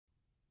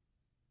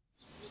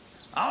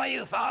All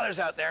you fathers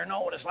out there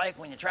know what it's like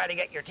when you try to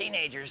get your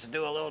teenagers to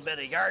do a little bit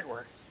of yard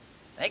work.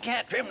 They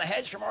can't trim the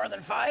hedge for more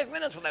than 5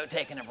 minutes without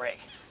taking a break.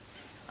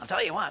 I'll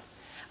tell you what,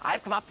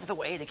 I've come up with a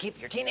way to keep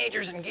your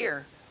teenagers in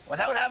gear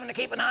without having to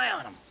keep an eye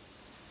on them.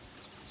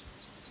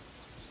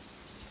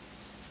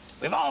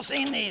 We've all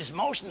seen these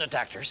motion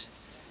detectors.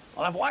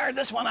 Well, I've wired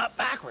this one up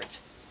backwards.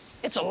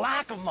 It's a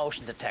lack of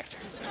motion detector.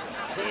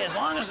 See, as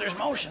long as there's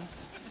motion,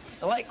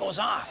 the light goes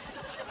off.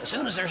 As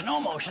soon as there's no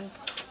motion,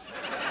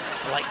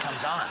 the light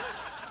comes on.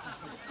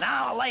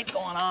 Now, a light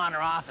going on or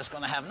off is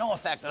going to have no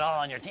effect at all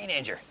on your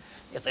teenager.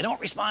 If they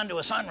don't respond to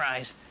a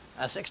sunrise,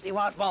 a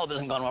 60-watt bulb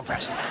isn't going to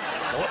impress them.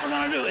 So what we're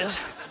going to do is,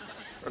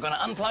 we're going to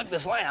unplug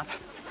this lamp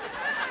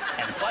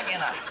and plug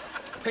in a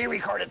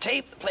pre-recorded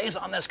tape that plays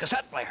on this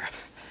cassette player.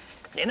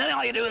 And then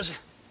all you do is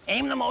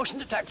aim the motion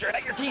detector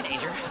at your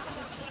teenager,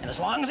 and as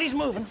long as he's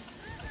moving,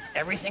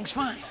 everything's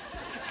fine.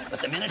 But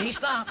the minute he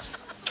stops,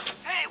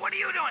 hey, what are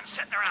you doing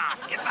sitting around?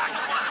 Get back to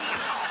work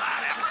and all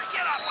that effort.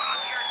 Get up on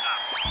your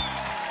duck.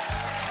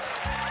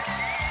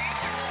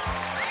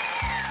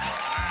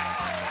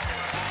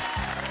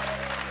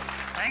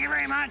 Thank you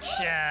very much.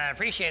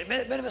 Appreciate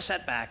it. Bit of a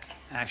setback,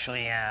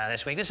 actually,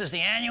 this week. This is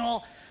the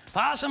annual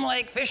Possum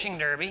Lake Fishing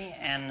Derby,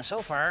 and so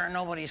far,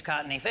 nobody's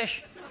caught any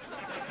fish.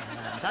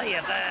 I'll tell you,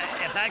 if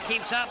that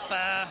keeps up,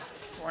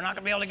 we're not going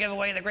to be able to give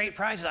away the great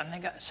prizes. I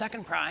think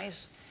second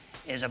prize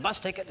is a bus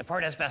ticket to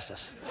Port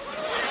Asbestos.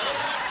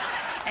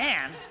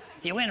 And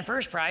if you win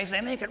first prize,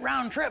 they make it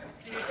round trip.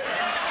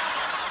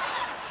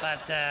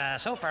 But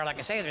so far, like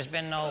I say, there's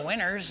been no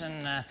winners,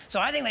 and so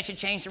I think they should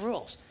change the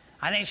rules.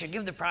 I think they should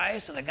give the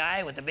prize to the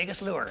guy with the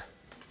biggest lure.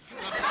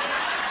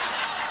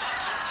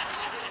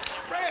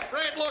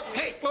 Brad, look,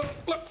 hey, look.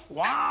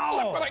 Wow.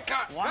 Look what I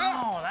caught.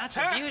 Wow, that's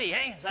a beauty.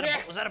 Hey,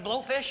 was that a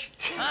blowfish?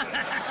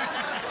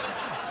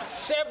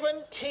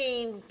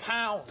 17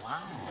 pounds.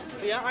 Wow.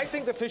 Yeah, I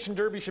think the fishing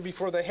derby should be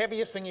for the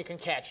heaviest thing you can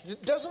catch.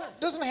 It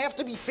doesn't have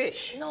to be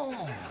fish.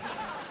 No.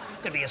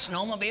 Could be a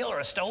snowmobile or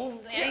a stove.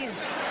 Yeah.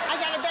 I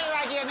got a better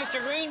idea,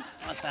 Mr. Green.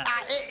 What's that?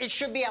 It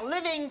should be a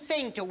living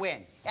thing to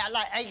win.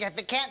 If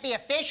it can't be a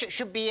fish, it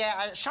should be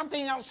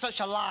something else that's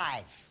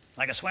alive.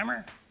 Like a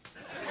swimmer?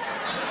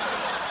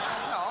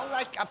 No,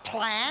 like a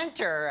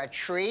plant or a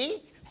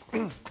tree.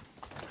 Oh,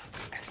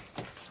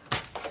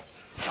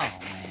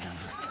 man.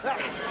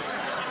 Look.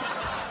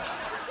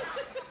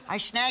 I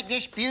snagged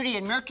this beauty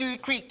in Mercury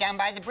Creek down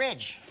by the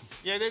bridge.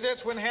 Yeah,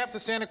 that's when half the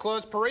Santa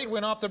Claus parade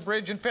went off the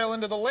bridge and fell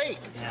into the lake.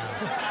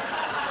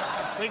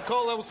 Yeah. They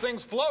call those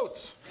things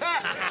floats.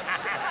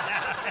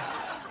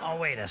 Oh,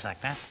 wait a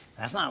sec.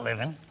 That's not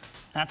living.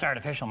 That's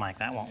artificial, Mike.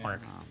 That won't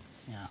work.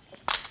 Yeah.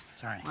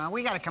 Sorry. Well,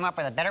 we got to come up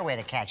with a better way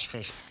to catch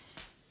fish.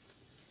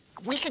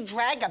 We could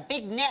drag a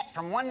big net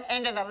from one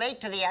end of the lake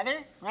to the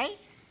other, right?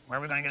 Where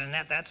are we going to get a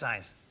net that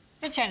size?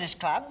 The tennis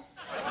club.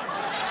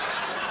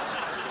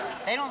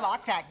 They don't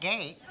lock that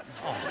gate.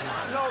 Oh,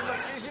 No,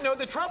 but, you know,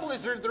 the trouble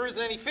is there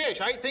isn't any fish.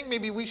 I think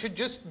maybe we should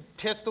just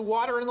test the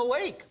water in the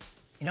lake.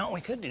 You know what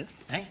we could do,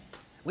 eh?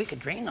 We could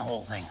drain the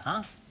whole thing,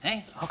 huh?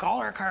 Hey, hook all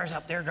our cars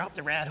up there, drop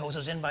the rad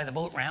hoses in by the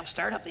boat ramp,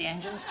 start up the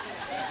engines,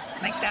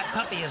 make that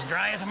puppy as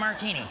dry as a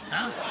martini,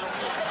 huh?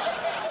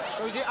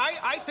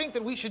 I think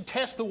that we should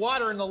test the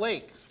water in the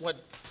lake.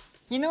 What?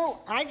 You know,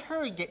 I've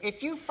heard that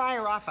if you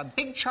fire off a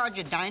big charge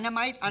of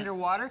dynamite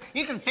underwater,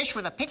 you can fish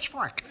with a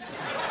pitchfork.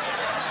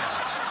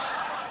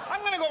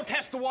 I'm gonna go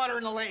test the water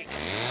in the lake.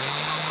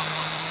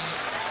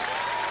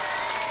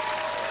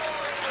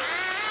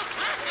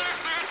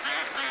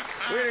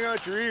 Cleaning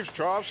out your eaves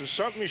troughs is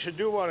something you should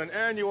do on an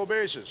annual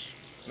basis.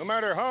 No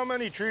matter how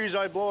many trees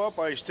I blow up,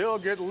 I still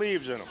get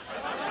leaves in them.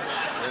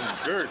 And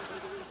dirt,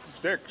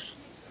 sticks,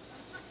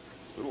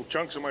 little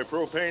chunks of my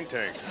propane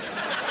tank.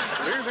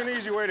 Well, here's an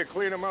easy way to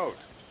clean them out.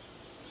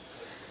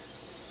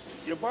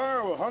 You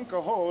borrow a hunk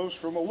of hose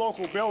from a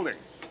local building.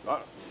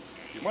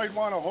 You might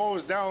want to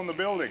hose down the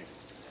building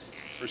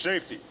for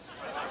safety.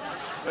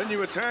 Then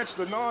you attach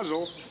the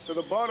nozzle to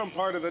the bottom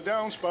part of the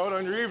downspout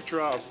on your eave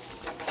trough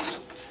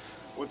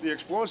with the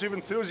explosive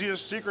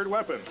enthusiast's secret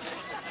weapon,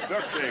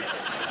 duct tape.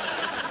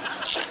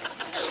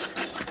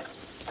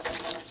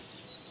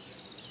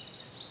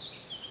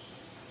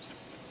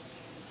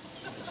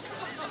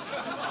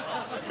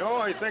 No,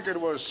 I think it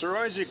was Sir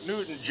Isaac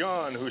Newton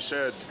John who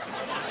said,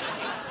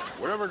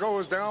 whatever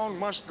goes down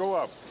must go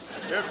up,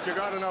 if you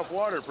got enough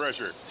water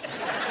pressure.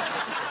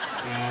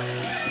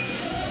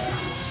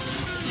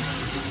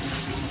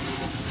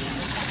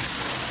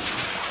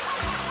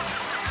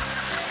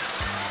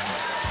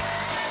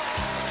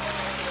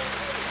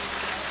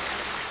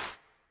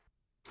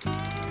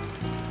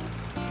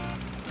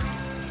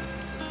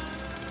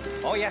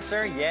 Oh, yes,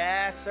 sir.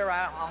 Yes, sir.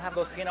 I'll have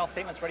those P&L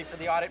statements ready for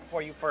the audit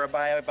for you for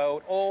by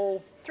about,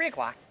 3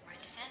 o'clock. We're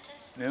at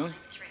DeSantis. Noon?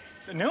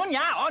 3. Noon?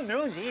 Yeah. Oh,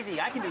 noon's easy.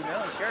 I can do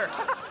noon, sure.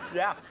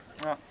 Yeah.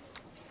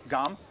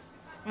 Gum.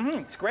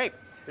 It's great.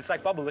 It's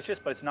like Bubblicious,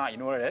 but it's not. You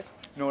know what it is?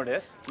 You know what it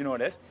is? You know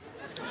what it is?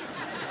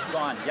 It's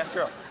gone. Yes,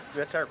 sir.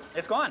 Yes, sir.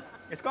 It's gone.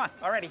 It's gone.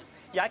 Alrighty.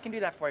 Yeah, I can do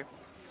that for you.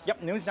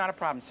 Yep, noon's not a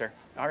problem, sir.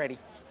 Alrighty.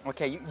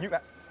 Okay, you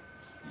got...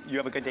 You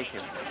have a good day, too.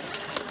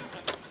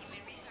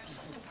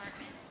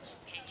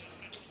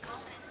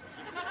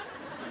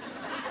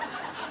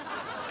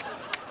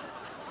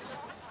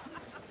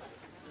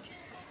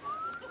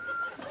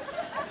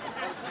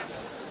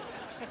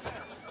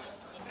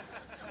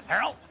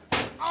 Harold?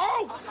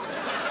 Oh!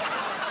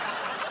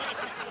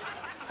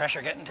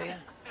 Pressure getting to you,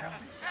 Harold?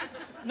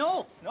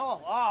 No.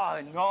 Oh,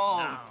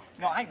 no.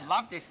 I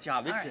love this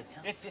job.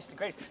 It's just the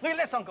greatest. Look at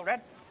this, Uncle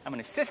Red. I'm an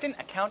assistant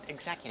account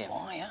executive.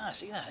 Oh, yeah, I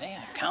see that. Hey,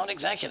 account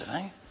executive,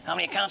 eh? How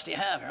many accounts do you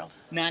have, Harold?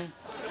 None.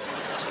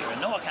 So you're a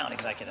no account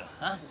executive,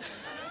 huh?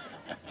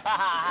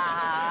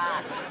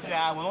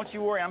 Yeah, well, don't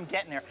you worry. I'm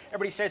getting there.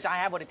 Everybody says I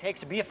have what it takes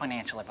to be a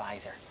financial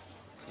advisor.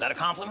 Is that a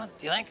compliment,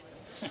 do you think?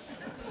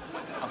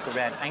 Uncle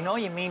Red, I know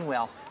you mean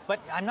well, but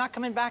I'm not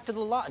coming back to the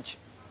lodge.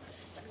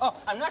 Oh,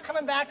 I'm not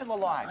coming back to the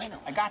lodge. I know.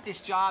 I got this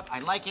job, I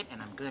like it,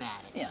 and I'm good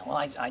at it. Yeah, well,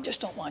 I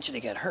just don't want you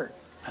to get hurt,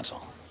 that's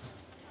all.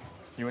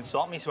 You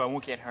insult me so I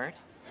won't get hurt?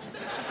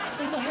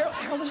 Well,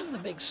 Harold, this is the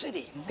big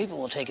city. People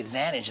will take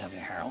advantage of you,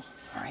 Harold,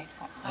 all right?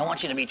 I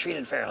want you to be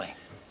treated fairly.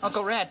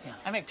 Uncle Red,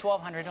 I make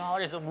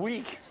 $1,200 a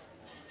week.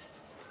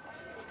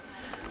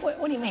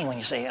 What do you mean when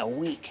you say a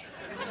week?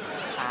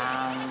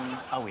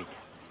 A week.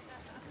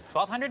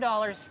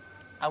 $1,200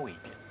 a week.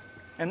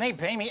 And they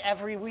pay me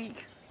every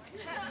week.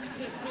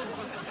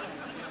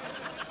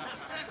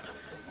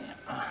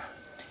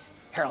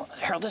 Harold,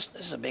 this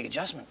is a big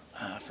adjustment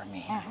for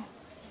me.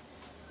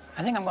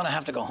 I think I'm going to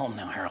have to go home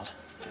now, Harold.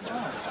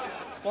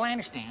 Well, I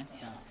understand.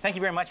 Yeah. Thank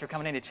you very much for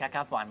coming in to check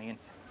up on me. And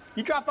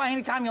you drop by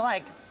anytime you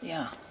like.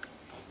 Yeah.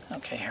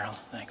 Okay, Harold,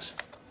 thanks.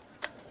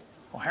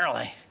 Well, Harold,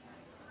 I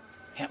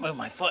can't move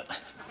my foot.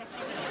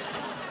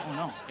 Oh,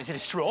 no. Is it a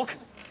stroke?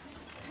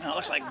 No, it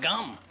looks like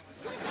gum.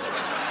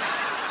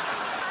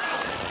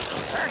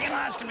 Parking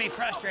lots can be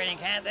frustrating,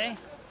 can't they?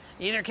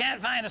 You either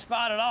can't find a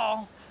spot at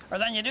all, or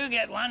then you do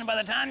get one, and by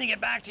the time you get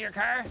back to your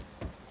car,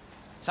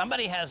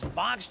 somebody has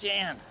boxed you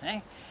in,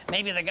 eh?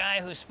 Maybe the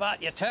guy whose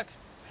spot you took,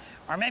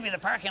 or maybe the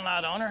parking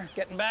lot owner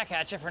getting back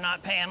at you for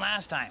not paying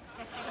last time.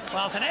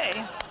 Well,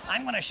 today,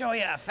 I'm going to show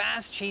you a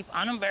fast, cheap,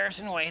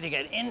 unembarrassing way to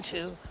get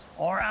into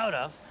or out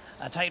of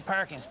a tight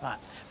parking spot.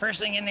 First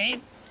thing you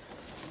need,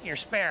 your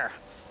spare.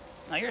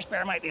 Now, your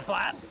spare might be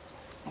flat.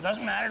 It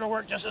doesn't matter, it'll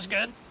work just as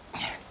good.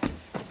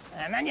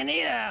 And then you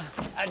need a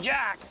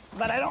jack,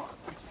 but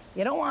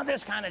you don't want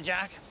this kind of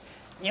jack.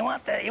 You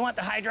want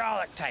the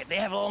hydraulic type. They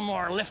have a little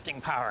more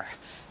lifting power.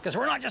 Because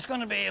we're not just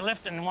going to be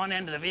lifting one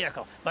end of the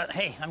vehicle. But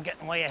hey, I'm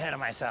getting way ahead of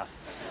myself.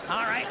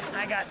 All right,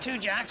 I got 2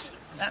 jacks.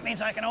 That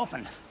means I can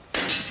open.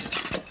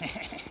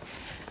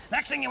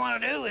 Next thing you want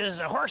to do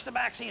is horse the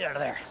back seat out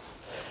of there.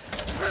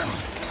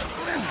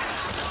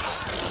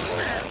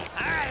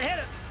 All right, hit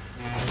it.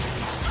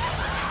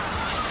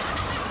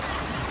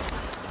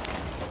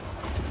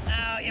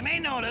 Now, you may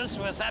notice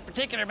with that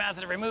particular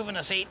method of removing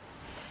the seat,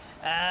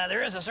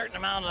 there is a certain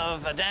amount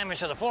of damage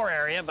to the floor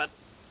area, but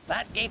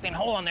that gaping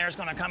hole in there is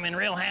going to come in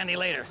real handy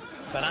later.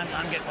 But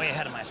I'm getting way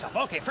ahead of myself.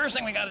 Okay, first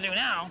thing we got to do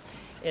now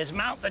is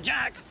mount the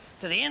jack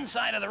to the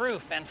inside of the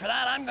roof. And for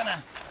that, I'm going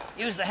to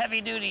use the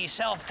heavy-duty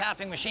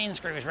self-tapping machine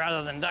screws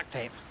rather than duct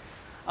tape.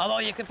 Although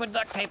you could put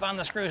duct tape on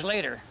the screws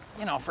later,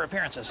 you know, for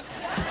appearances.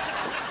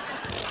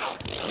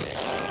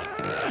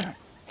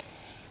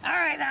 All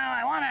right, now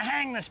I want to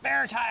hang the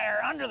spare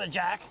tire under the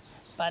jack,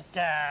 but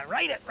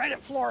right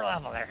at floor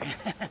level there.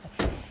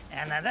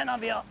 And then I'll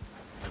be able...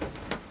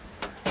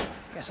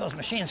 Guess those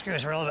machine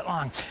screws are a little bit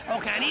long.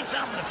 Okay, I need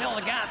something to fill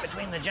the gap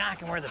between the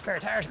jack and where the spare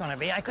tire's going to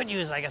be. I could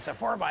use, I guess, a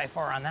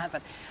 4x4 on that,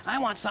 but I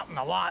want something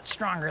a lot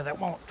stronger that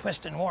won't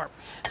twist and warp.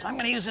 So I'm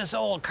going to use this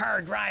old car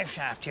drive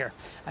shaft here.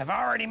 I've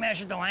already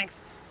measured the length,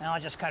 now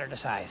I'll just cut her to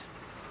size.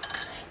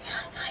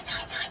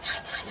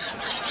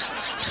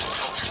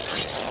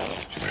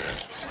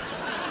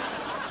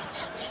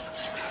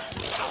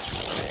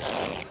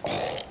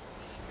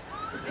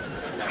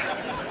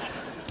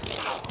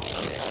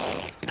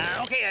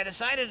 Okay, I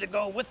decided to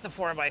go with the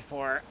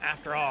 4x4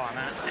 after all on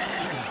that.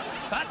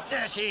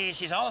 But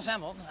she's all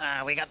assembled.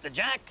 We got the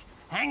jack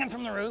hanging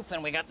from the roof,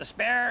 and we got the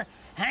spare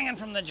hanging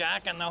from the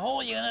jack, and the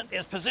whole unit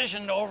is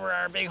positioned over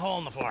our big hole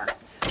in the floor.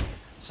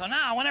 So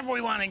now, whenever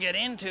we want to get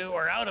into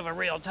or out of a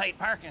real tight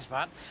parking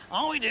spot,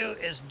 all we do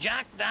is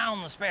jack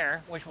down the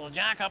spare, which will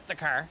jack up the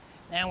car,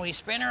 and we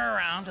spin her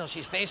around till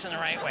she's facing the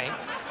right way.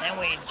 Then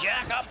we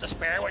jack up the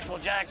spare, which will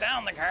jack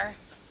down the car,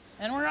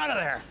 and we're out of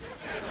there.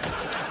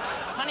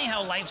 Funny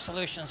how life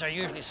solutions are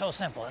usually so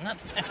simple, isn't it?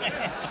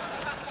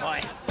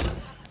 Boy,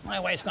 my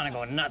wife's gonna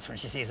go nuts when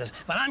she sees this,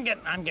 but I'm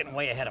getting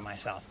way ahead of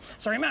myself.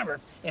 So remember,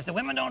 if the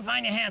women don't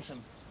find you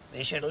handsome,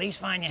 they should at least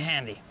find you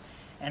handy.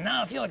 And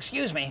now, if you'll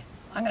excuse me,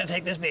 I'm gonna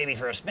take this baby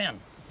for a spin.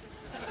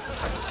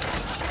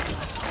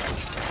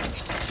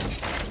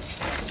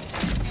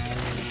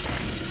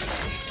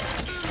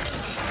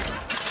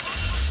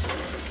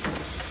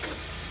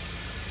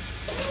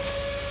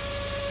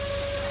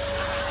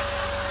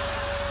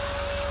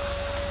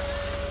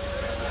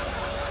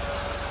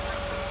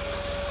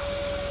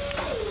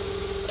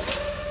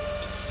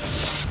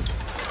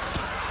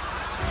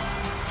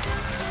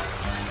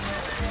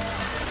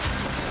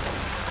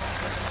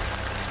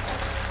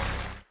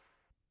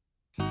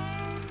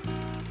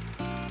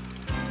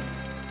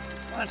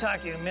 want to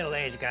talk to you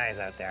middle-aged guys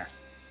out there.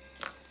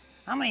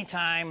 How many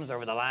times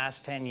over the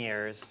last 10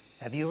 years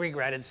have you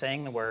regretted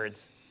saying the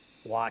words,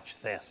 "Watch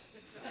this"?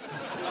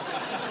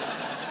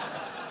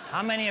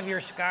 How many of your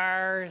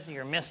scars,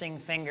 your missing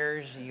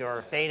fingers,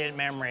 your faded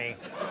memory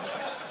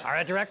are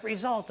a direct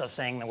result of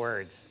saying the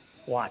words,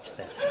 "Watch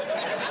this"?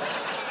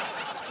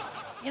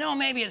 You know,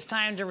 maybe it's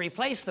time to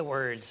replace the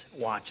words,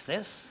 "Watch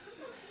this,"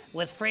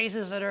 with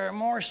phrases that are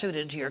more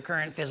suited to your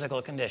current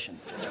physical condition.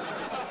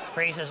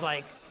 Phrases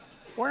like,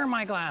 "Where are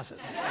my glasses?"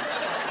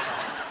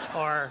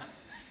 Or,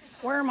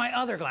 "Where are my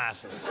other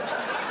glasses?"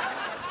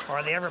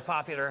 Or the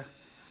ever-popular,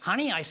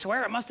 "Honey, I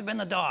swear it must have been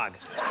the dog."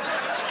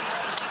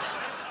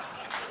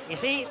 You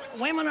see,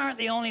 women aren't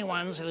the only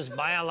ones whose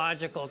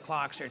biological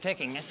clocks are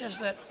ticking. It's just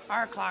that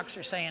our clocks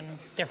are saying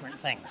different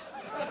things.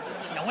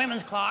 You know,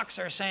 women's clocks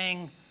are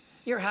saying,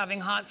 "You're having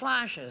hot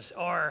flashes,"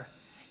 or,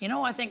 "You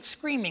know, I think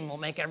screaming will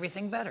make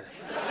everything better."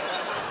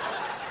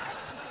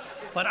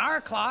 But our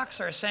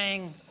clocks are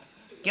saying,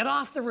 "Get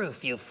off the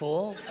roof, you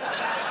fool."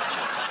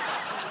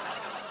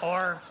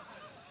 Or,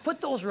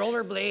 "Put those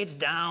rollerblades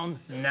down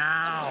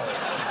now."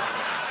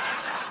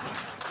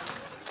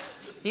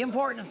 The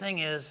important thing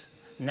is,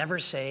 never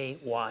say,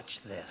 "Watch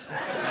this,"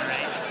 all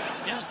right?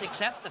 Just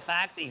accept the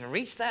fact that you've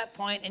reached that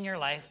point in your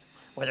life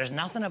where there's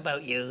nothing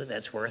about you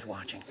that's worth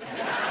watching.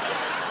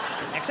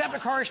 Except,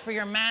 of course, for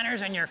your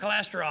manners and your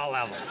cholesterol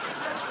levels.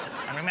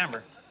 And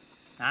remember,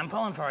 I'm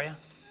pulling for you.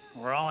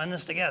 We're all in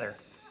this together.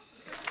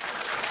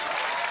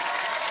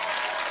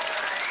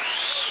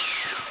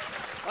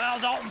 Well,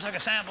 Dalton took a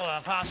sample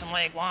of Possum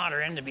Lake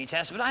water in to be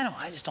tested, but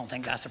I just don't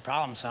think that's the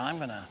problem, so I'm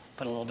gonna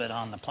put a little bit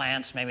on the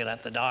plants, maybe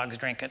let the dogs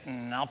drink it,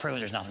 and I'll prove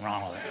there's nothing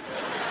wrong with it.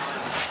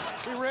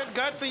 Hey, Red,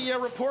 got the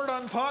report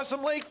on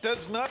Possum Lake.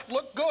 Does not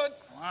look good.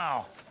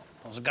 Wow.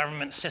 Those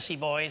government sissy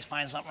boys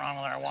find something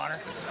wrong with our water?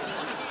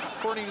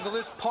 According to the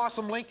list,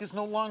 Possum Lake is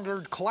no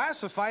longer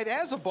classified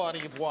as a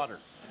body of water.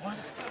 What?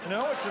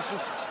 No, it's a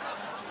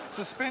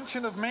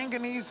suspension of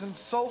manganese and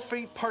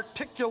sulfate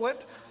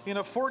particulate in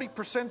a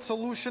 40%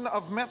 solution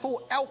of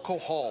methyl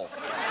alcohol.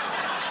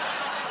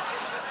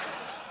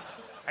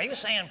 Are you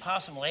saying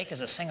Possum Lake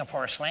is a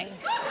Singapore sling?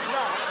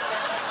 No.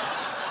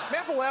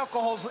 Methyl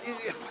alcohol's,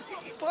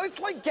 well, it's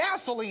like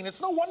gasoline.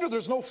 It's no wonder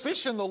there's no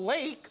fish in the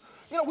lake.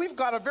 You know, we've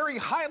got a very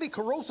highly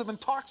corrosive and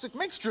toxic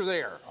mixture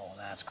there. Oh,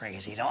 that's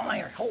crazy. Don't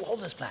here.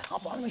 Hold this plant.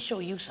 Let me show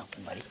you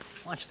something, buddy.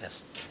 Watch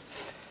this.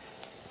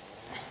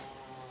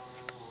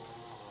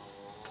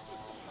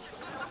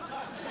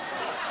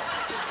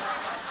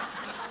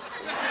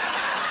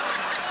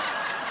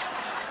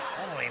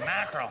 Holy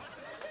mackerel.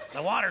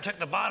 The water took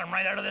the bottom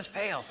right out of this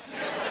pail.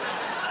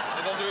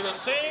 It'll do the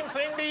same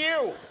thing to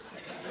you.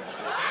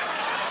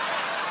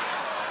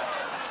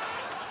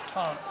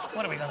 Well,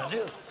 what are we gonna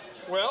do?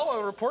 Well,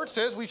 a report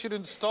says we should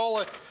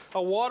install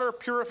a water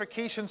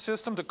purification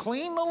system to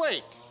clean the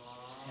lake.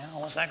 Yeah,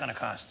 what's that gonna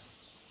cost?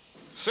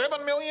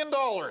 $7 million.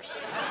 That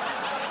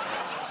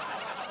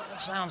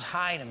sounds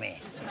high to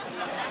me.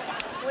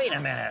 Wait a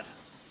minute.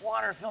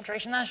 Water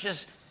filtration, that's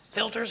just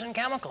filters and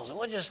chemicals.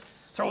 We'll just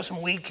throw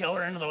some weed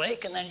killer into the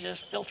lake and then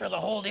just filter the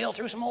whole deal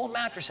through some old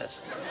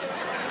mattresses.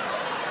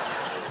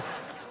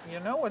 You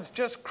know, it's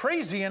just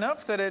crazy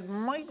enough that it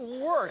might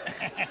work.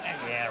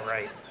 Yeah,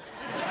 right.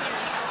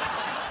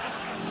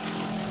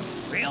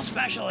 Real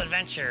special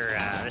adventure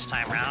this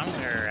time around.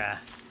 We're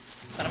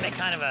gonna make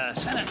kind of a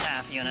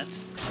cenotaph unit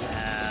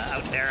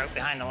out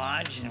behind the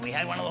lodge. And we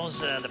had one of those,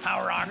 the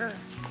power auger,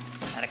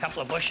 had a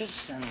couple of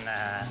bushes, and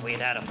we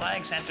had a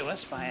flag sent to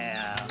us by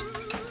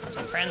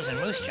some friends in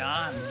Moose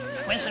Jaw.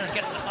 And Winston was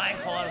getting the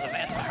flagpole out of the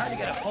van. It's hard to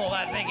get a pole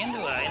that big into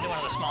one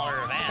of the smaller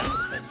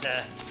vans,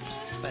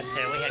 but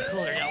we had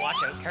cooler. You know,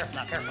 watch out, careful,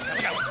 not careful.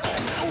 Look out.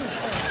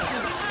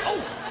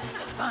 Oh,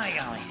 my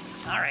golly.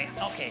 All right,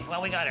 okay, well,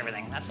 we got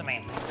everything. That's the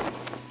main thing.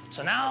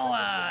 So now,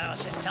 I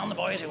was telling the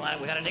boys we got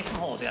to dig some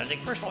holes.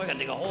 First of all, we got to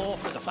dig a hole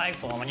for the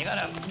flagpole. When you got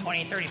a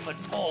 20, 30-foot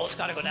pole, it's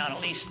got to go down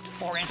at least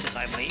 4 inches,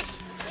 I believe.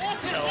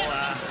 So,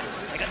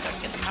 we got to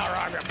get the power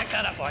auger up. Pick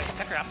that up, boys.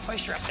 Pick her up.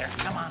 Hoist her up there.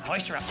 Come on,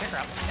 hoist her up. Pick her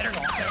up. Get her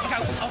going. Look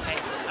out. Okay,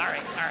 all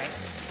right.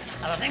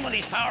 Now, the thing with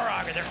these power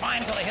augers, they're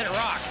fine until they hit a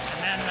rock.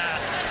 And then,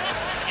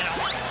 you know,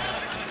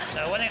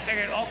 so when they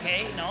figured,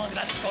 okay, no,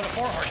 let's go to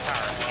 4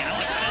 horsepower. You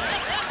know, it's still not.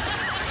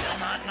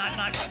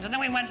 So then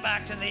we went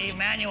back to the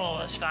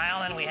manual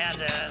style, and we had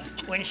a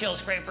windshield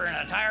scraper and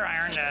a tire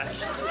iron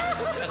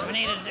because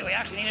we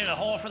actually needed a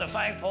hole for the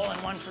flagpole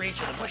and one for each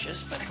of the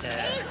bushes. But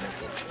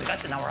we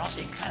got now we're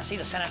also, you can kind of see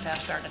the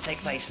cenotaph starting to take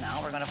place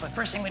now. We're going to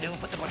first thing we do,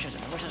 put the bushes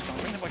in.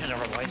 Bring the bushes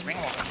over, boys. Bring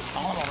them over.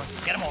 Haul them over.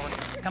 Get them over.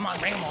 Come on,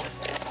 bring them over.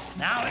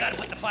 Now we got to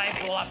put the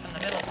flagpole up in the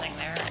middle thing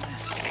there.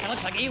 It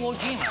looks like Iwo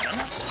Jima, doesn't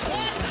it?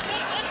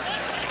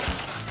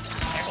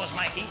 There goes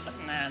Mikey.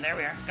 And there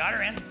we are. Got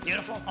her in.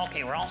 Beautiful.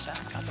 Okay, we're all set.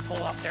 Got the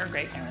pole up there.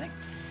 Great and everything.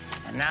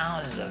 And now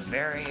this is a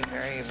very,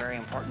 very, very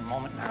important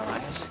moment in our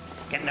lives.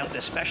 Getting out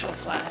this special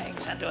flag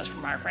sent to us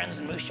from our friends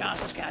in Moose Jaw,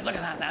 Saskatchewan. Look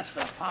at that. That's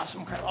the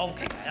possum. Okay, all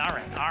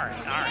right.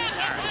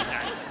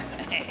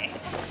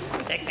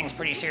 We take things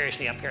pretty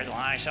seriously up here at the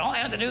lodge. So all I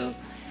had to do,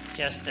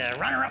 just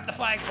run her up the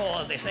flagpole,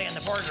 as they say in the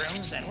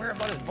boardrooms, and we're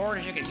about as bored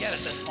as you could get at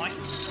this point.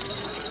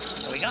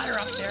 So we got her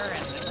up there,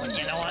 and wouldn't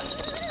you know it,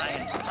 I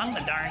hung the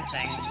darn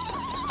thing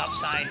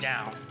upside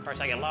down. Of course,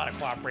 I get a lot of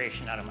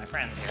cooperation out of my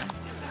friends here.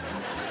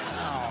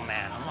 Oh,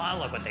 man,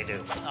 look what they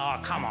do. Oh,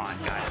 come on,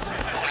 guys.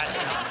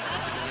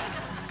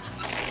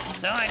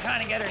 So I'm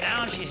trying to get her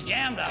down. She's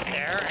jammed up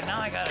there, and now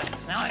I gotta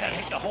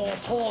take the whole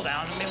pole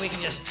down. Maybe we can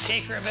just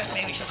shake her a bit.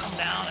 Maybe she'll come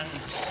down, and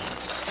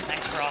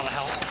thanks for all the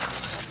help.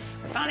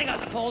 We finally got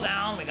the pole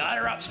down. We got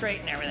her up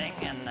straight and everything,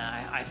 and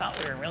I thought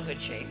we were in real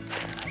good shape.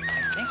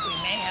 I think we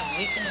may have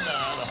weakened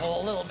the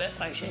hole a little bit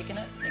by shaking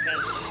it,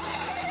 because...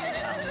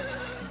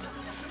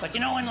 but you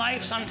know, in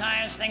life,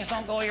 sometimes things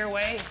don't go your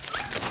way.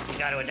 You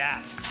got to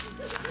adapt.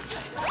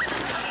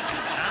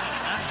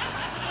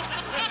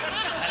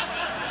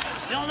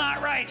 Still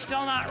not right,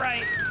 still not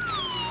right.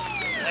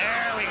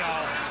 There we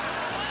go.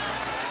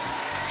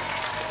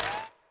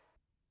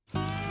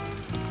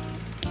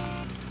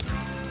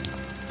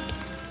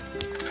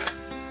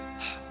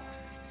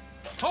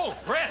 Oh,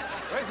 Brett!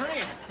 Red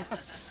Green!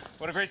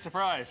 What a great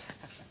surprise.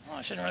 Well,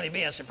 it shouldn't really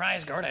be a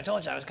surprise, Gord. I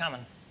told you I was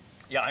coming.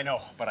 Yeah, I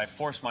know, but I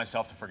forced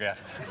myself to forget.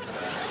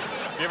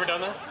 You ever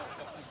done that?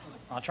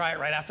 I'll try it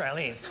right after I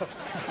leave.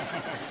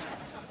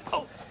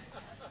 Oh.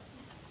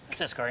 What's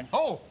this, Gordon?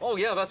 Oh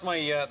yeah, that's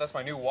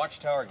my new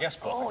Watchtower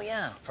guest book. Oh,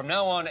 yeah. From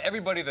now on,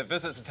 everybody that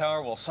visits the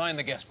tower will sign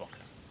the guest book.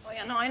 Oh,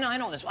 yeah, no, I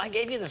know this. I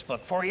gave you this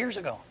book 4 years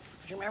ago.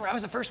 Do you remember? I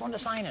was the first one to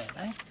sign in it,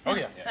 eh? Oh,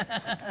 yeah.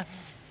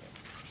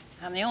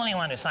 I'm the only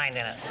one who signed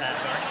in it.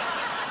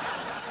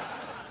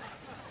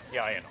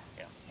 Yeah, I know,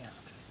 yeah.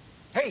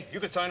 Hey, you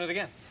could sign it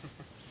again.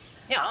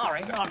 Yeah, all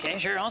right. Okay,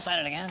 sure. I'll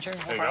sign it again. Sure.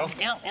 No There you problem.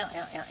 go.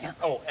 Yeah.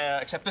 Oh,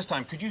 except this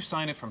time, could you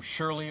sign it from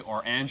Shirley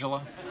or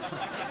Angela?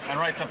 And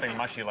write something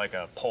mushy like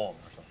a poem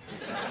or something.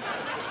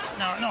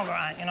 No,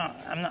 Brian. You know,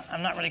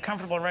 I'm not really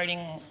comfortable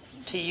writing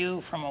to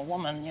you from a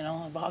woman. You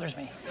know, it bothers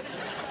me.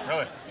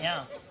 Really?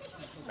 Yeah.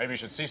 Maybe you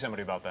should see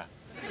somebody about that.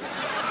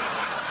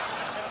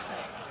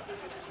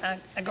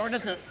 Gordon,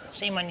 doesn't it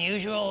seem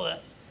unusual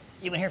that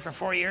you've been here for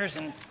 4 years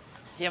and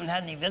you haven't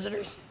had any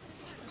visitors?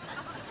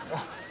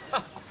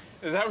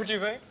 Is that what you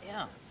think?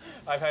 Yeah.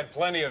 I've had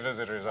plenty of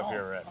visitors up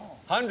here, Red. Oh.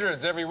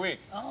 Hundreds every week.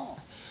 Oh.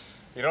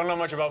 You don't know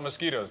much about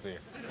mosquitoes, do you?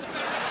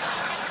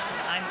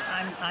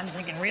 I'm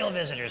thinking real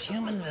visitors,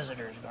 human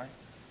visitors, Gordon.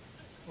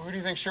 Well, who do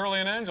you think Shirley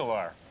and Angela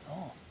are?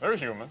 Oh. They're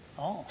human.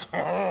 Oh.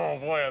 Oh,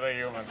 boy, are they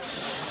human.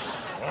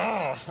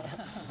 Oh.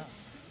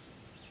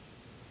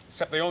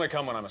 Except they only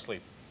come when I'm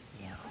asleep.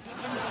 Yeah.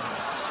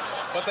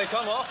 But they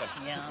come often.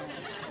 Yeah.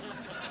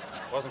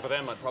 If it wasn't for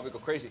them, I'd probably go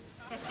crazy.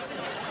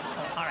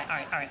 Oh, all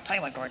right. Tell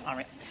you what, Gordon. All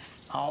right.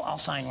 I'll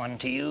sign one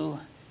to you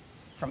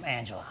from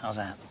Angela. How's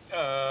that?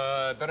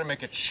 Better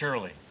make it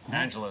Shirley.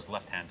 Angela's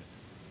left-handed.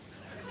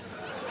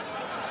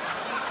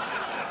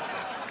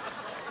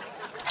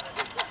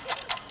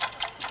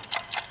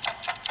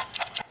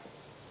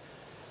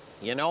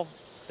 You know,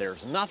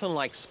 there's nothing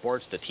like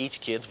sports to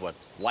teach kids what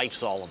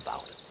life's all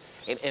about.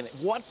 And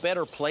what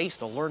better place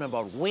to learn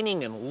about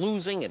winning and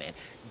losing and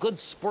good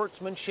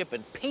sportsmanship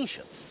and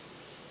patience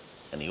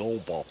than the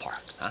old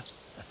ballpark, huh?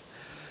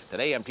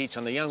 Today I'm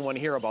teaching the young one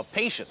here about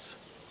patience.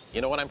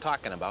 You know what I'm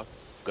talking about.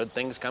 Good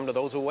things come to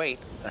those who wait.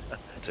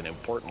 It's an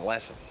important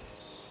lesson.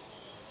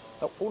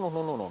 Oh,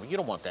 no. You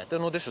don't want that.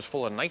 No, this is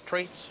full of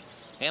nitrates,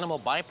 animal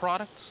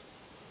byproducts.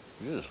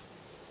 Ew.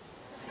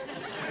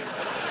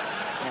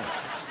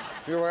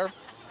 See where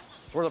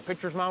the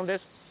pitcher's mound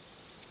is?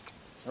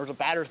 There's a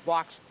batter's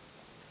box.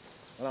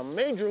 And a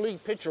major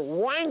league pitcher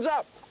winds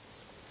up.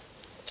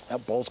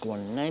 That ball's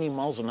going 90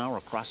 miles an hour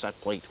across that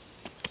plate.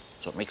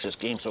 So it makes this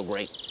game so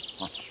great.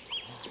 Huh.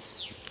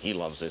 He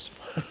loves this.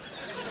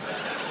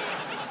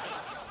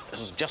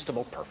 This is just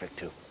about perfect,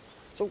 too.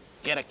 So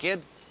get a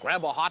kid,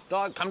 grab a hot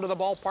dog, come to the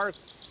ballpark,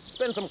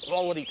 spend some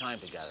quality time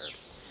together.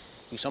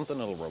 Be something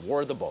that'll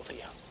reward the both of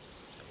you.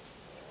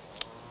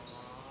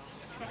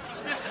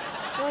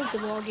 When does the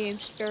ball game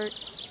start?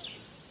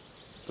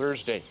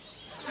 Thursday.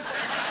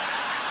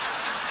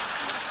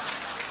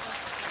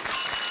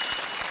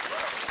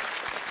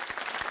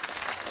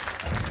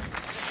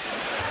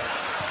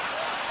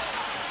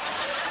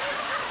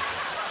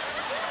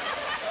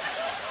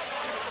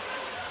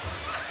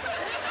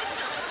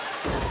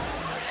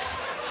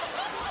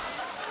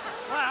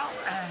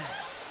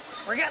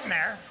 We're getting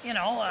there. You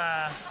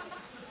know,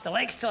 the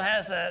lake still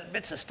has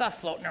bits of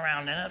stuff floating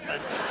around in it, but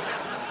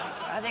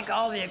I think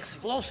all the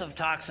explosive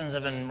toxins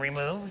have been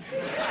removed.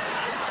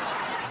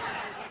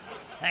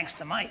 Thanks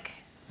to Mike.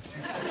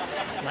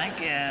 Mike,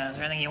 is there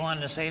anything you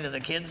wanted to say to the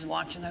kids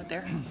watching out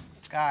there?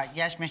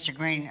 Yes, Mr.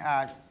 Green.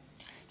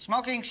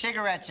 Smoking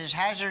cigarettes is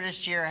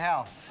hazardous to your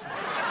health,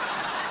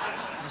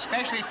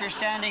 especially if you're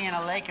standing in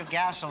a lake of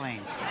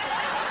gasoline.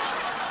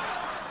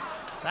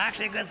 It's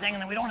actually a good thing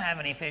that we don't have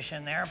any fish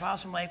in there.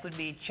 Possum Lake would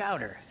be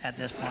chowder at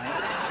this point.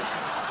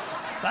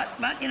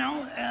 But you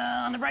know,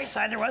 on the bright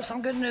side, there was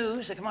some good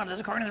news that came out of this,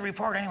 according to the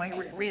report.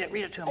 Anyway, read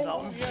it to him,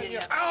 Dalton.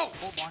 Yeah. Ow!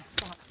 Oh, boy.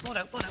 Blood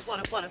up.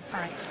 All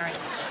right.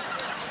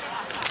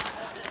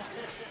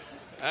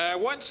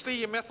 Once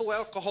the methyl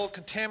alcohol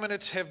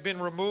contaminants have been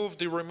removed,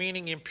 the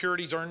remaining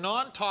impurities are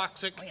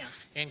non-toxic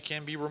and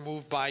can be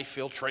removed by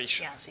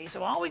filtration. Yeah, see,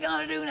 so all we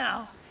gotta do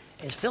now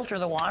is filter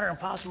the water and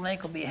Possum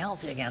Lake will be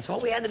healthy again. So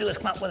what we had to do is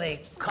come up with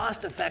a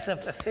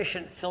cost-effective,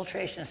 efficient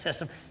filtration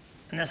system,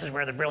 and this is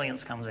where the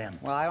brilliance comes in.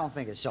 Well, I don't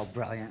think it's so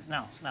brilliant.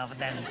 No, but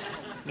then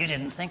you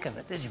didn't think of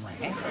it, did you,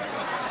 Mike? Eh?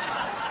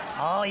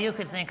 All you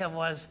could think of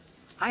was,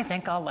 I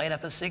think I'll light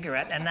up a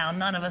cigarette, and now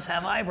none of us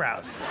have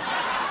eyebrows.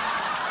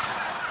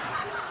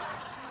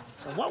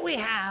 So what we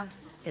have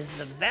is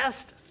the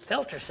best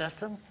filter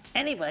system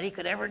anybody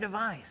could ever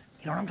devise.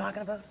 You know what I'm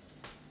talking about?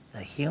 The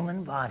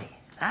human body.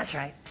 That's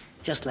right.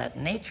 Just let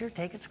nature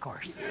take its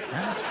course.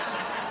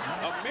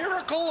 Huh? A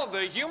miracle of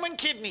the human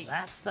kidney.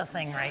 That's the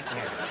thing right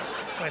there.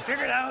 We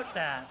figured out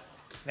that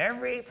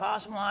every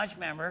Possum Lodge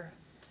member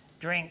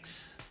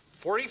drinks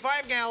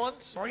 45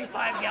 gallons.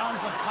 45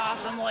 gallons of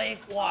Possum Lake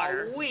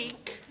water. A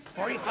week.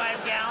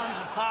 45 gallons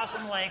of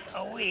Possum Lake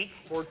a week.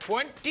 For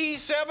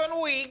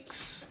 27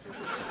 weeks.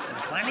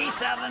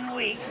 27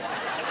 weeks.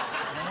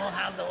 And we'll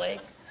have the lake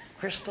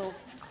crystal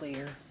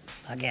clear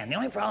again. The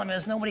only problem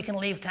is nobody can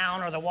leave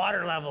town or the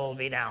water level will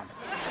be down.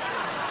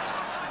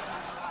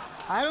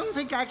 I don't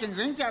think I can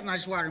drink that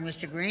much water,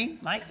 Mr. Green.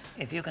 Mike,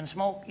 if you can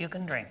smoke, you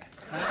can drink.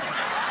 That's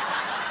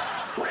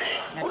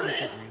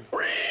Mr.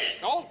 Green.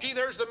 Oh, gee,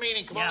 there's the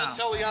meeting. Come on, let's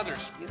tell the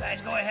others. You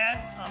guys go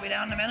ahead. I'll be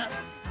down in a minute.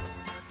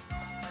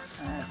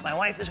 If my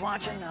wife is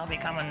watching, I'll be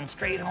coming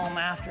straight home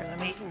after the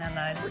meeting, and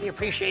I'd really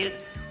appreciate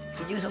it if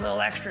you'd use a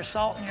little extra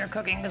salt in your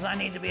cooking, because I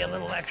need to be a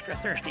little extra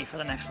thirsty for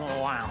the next little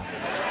while.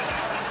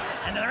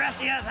 And to the rest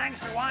of you, thanks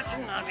for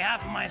watching. On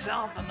behalf of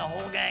myself and the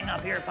whole gang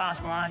up here at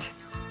Possum Lodge,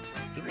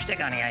 keep your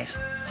stick on the ice.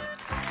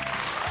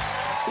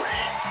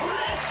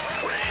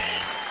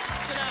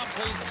 Sit down,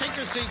 please. Take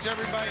your seats,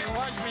 everybody. The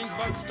lodge meeting's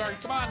about to start.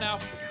 Come on now.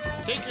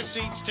 Take your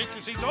seats. Take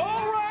your seats.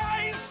 All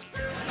rise!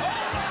 All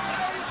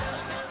rise!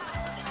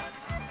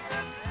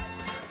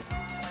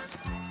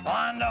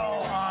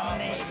 Quando,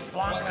 Omni,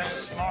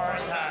 Flunkus,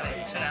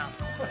 Moritati. Sit down.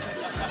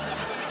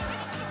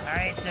 All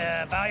right,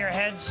 bow your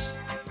heads.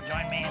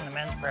 Join me in the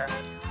men's prayer.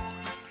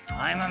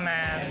 I'm a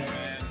man,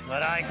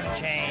 but I can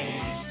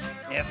change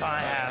if I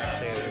have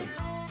to,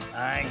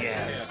 I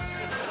guess.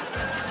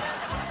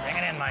 Bring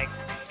it in, Mike.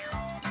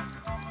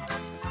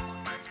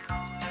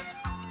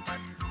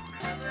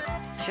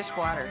 Just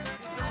water.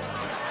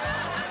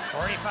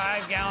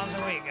 45 gallons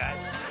a week, guys.